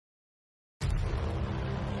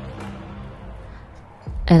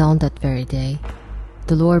And on that very day,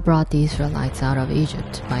 the Lord brought the Israelites out of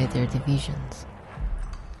Egypt by their divisions.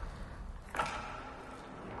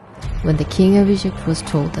 When the king of Egypt was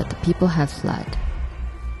told that the people had fled,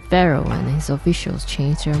 Pharaoh and his officials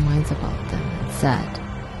changed their minds about them and said,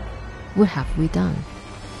 "What have we done?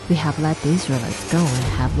 We have let the Israelites go and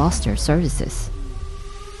have lost their services."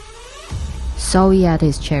 So he had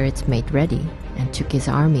his chariots made ready and took his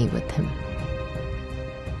army with him.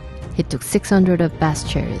 He took 600 of best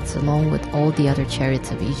chariots along with all the other chariots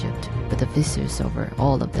of Egypt, with officers over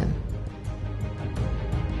all of them.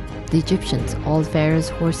 The Egyptians, all Pharaoh's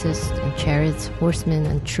horses and chariots, horsemen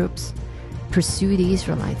and troops, pursued the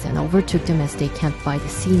Israelites and overtook them as they camped by the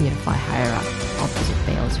sea near Hira, opposite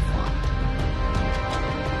Baal-zephon.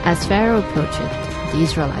 As Pharaoh approached, the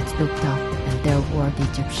Israelites looked up, and there were the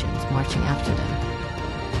Egyptians marching after them.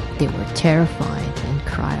 They were terrified and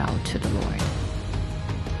cried out to the Lord.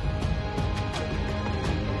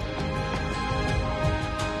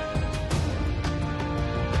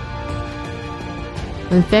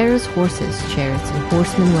 When Pharaoh's horses, chariots, and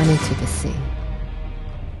horsemen went into the sea,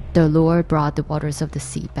 the Lord brought the waters of the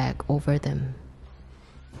sea back over them.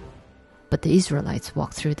 But the Israelites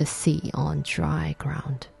walked through the sea on dry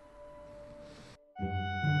ground.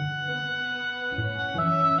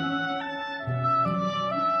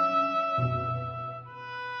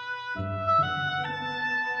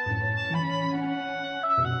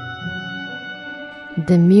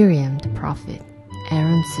 Then Miriam, the prophet,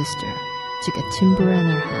 Aaron's sister, took a timbrel in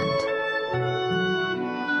her hand.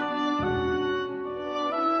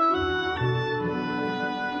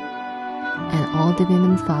 And all the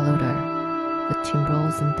women followed her with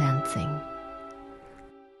timbrels and dancing.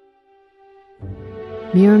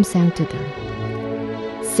 Miriam sang to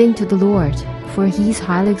them, "Sing to the Lord, for he is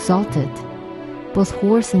highly exalted. Both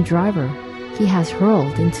horse and driver he has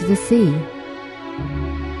hurled into the sea."